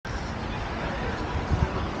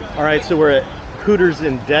All right, so we're at Hooters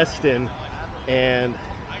in Destin, and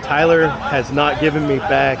Tyler has not given me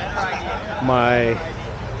back my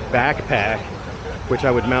backpack, which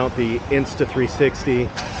I would mount the Insta360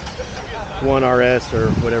 1RS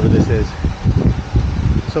or whatever this is.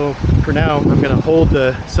 So for now, I'm gonna hold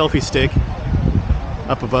the selfie stick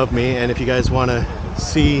up above me, and if you guys wanna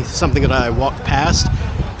see something that I walk past,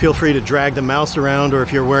 feel free to drag the mouse around, or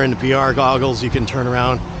if you're wearing the VR goggles, you can turn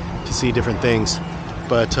around to see different things.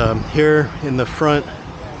 But here in the front,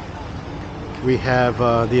 we have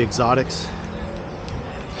the exotics.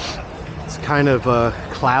 It's kind of a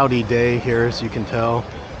cloudy day here, as you can tell.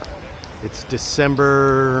 It's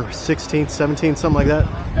December 16th, 17th, something like that.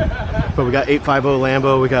 But we got 850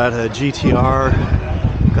 Lambo, we got a GTR,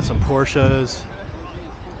 got some Porsches,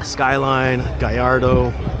 Skyline,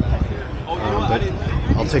 Gallardo. But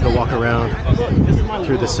I'll take a walk around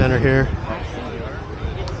through the center here.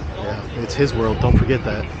 Yeah, it's his world, don't forget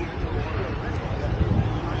that.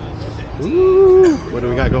 Ooh, what do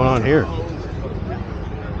we got going on here?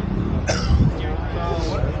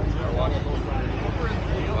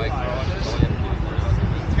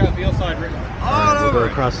 Alright, we'll go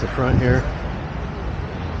across the front here.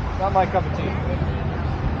 Not my cup of tea,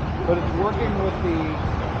 but it's working with the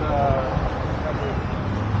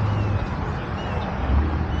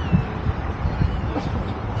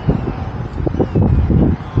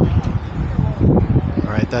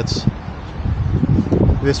Alright, that's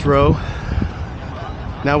this row.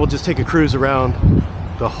 Now we'll just take a cruise around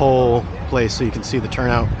the whole place so you can see the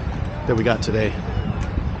turnout that we got today.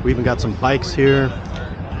 We even got some bikes here.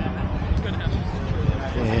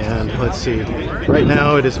 And let's see, right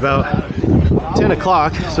now it is about 10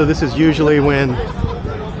 o'clock, so this is usually when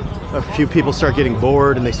a few people start getting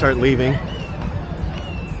bored and they start leaving.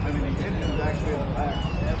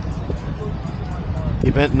 The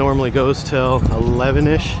event normally goes till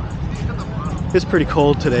 11-ish. It's pretty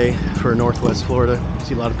cold today for Northwest Florida. You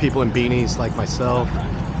see a lot of people in beanies like myself.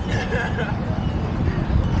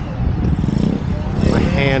 My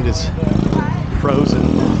hand is frozen.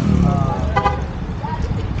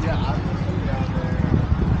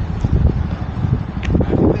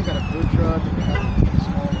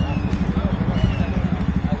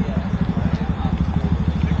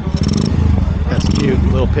 That's cute,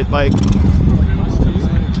 little pit bike.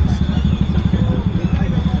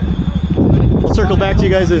 I'll circle back to you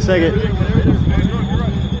guys in a second.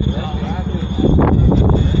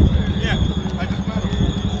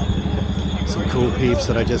 Some cool peeps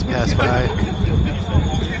that I just passed by.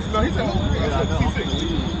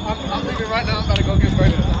 I'm leaving right now. I'm about to go get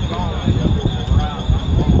breakfast.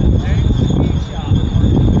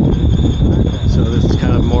 So this is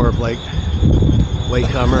kind of more of like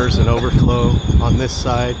latecomers and overflow on this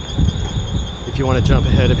side. If you want to jump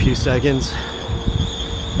ahead a few seconds,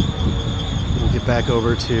 we'll get back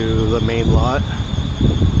over to the main lot.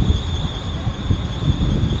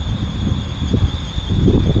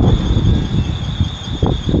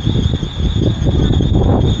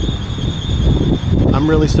 I'm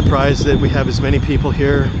really surprised that we have as many people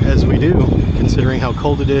here as we do, considering how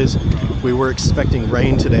cold it is. We were expecting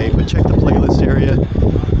rain today, but check the playlist area.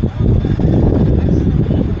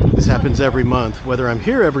 This happens every month. Whether I'm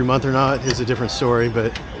here every month or not is a different story,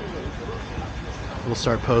 but we'll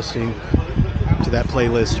start posting to that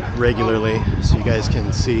playlist regularly so you guys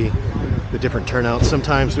can see the different turnouts.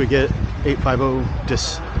 Sometimes we get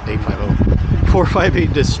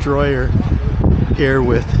 458 Destroyer here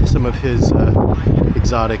with some of his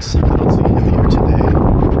exotics. I don't see him here today.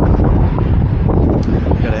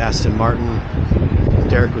 We got an Aston Martin.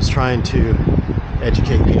 Derek was trying to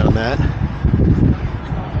educate me on that.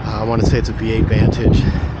 I want to say it's a V8 Vantage.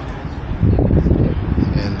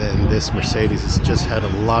 And then this Mercedes has just had a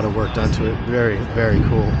lot of work done to it. Very, very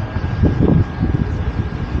cool.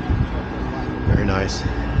 Very nice.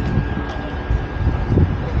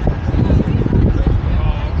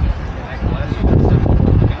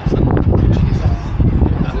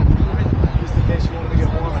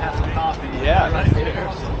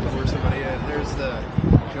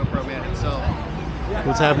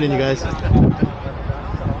 What's happening, you guys?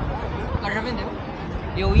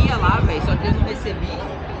 Eu ia lá, velho, só que eu não recebi.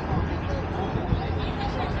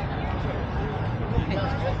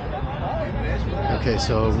 Okay,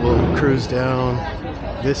 so we'll cruise down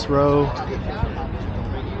this row,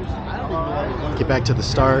 get back to the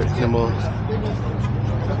start, and then we'll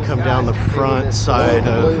come down the front side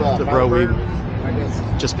of the row we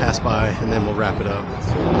just passed by, and then we'll wrap it up.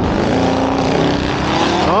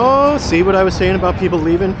 Oh, see what I was saying about people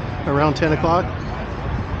leaving around 10 o'clock?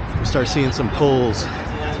 We start seeing some pulls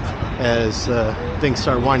as things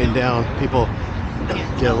start winding down. People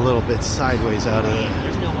get a little bit sideways out of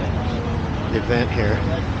the event here.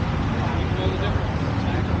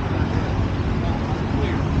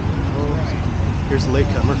 Oh, here's the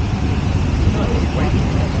latecomer.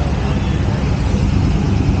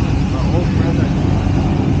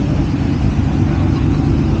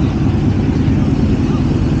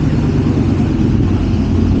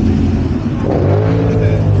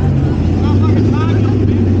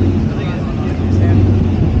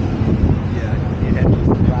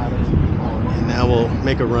 And now we'll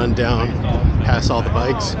make a run down past all the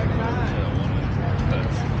bikes.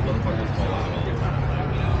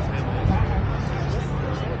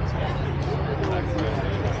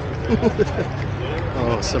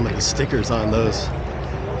 Oh, some of the stickers on those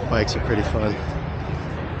bikes are pretty fun.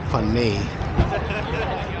 Funny.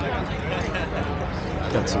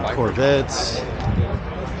 Got some Corvettes.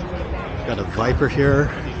 Got a Viper here,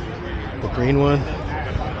 the green one.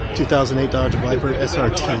 2008 Dodge Viper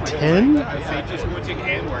SRT 10.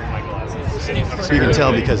 So you can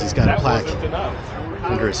tell because he's got a plaque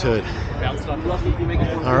under his hood.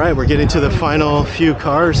 All right, we're getting to the final few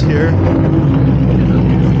cars here.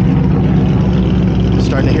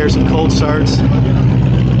 Starting to hear some cold starts.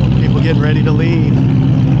 People getting ready to leave.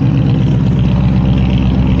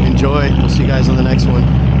 Enjoy. We'll see you guys on the next one.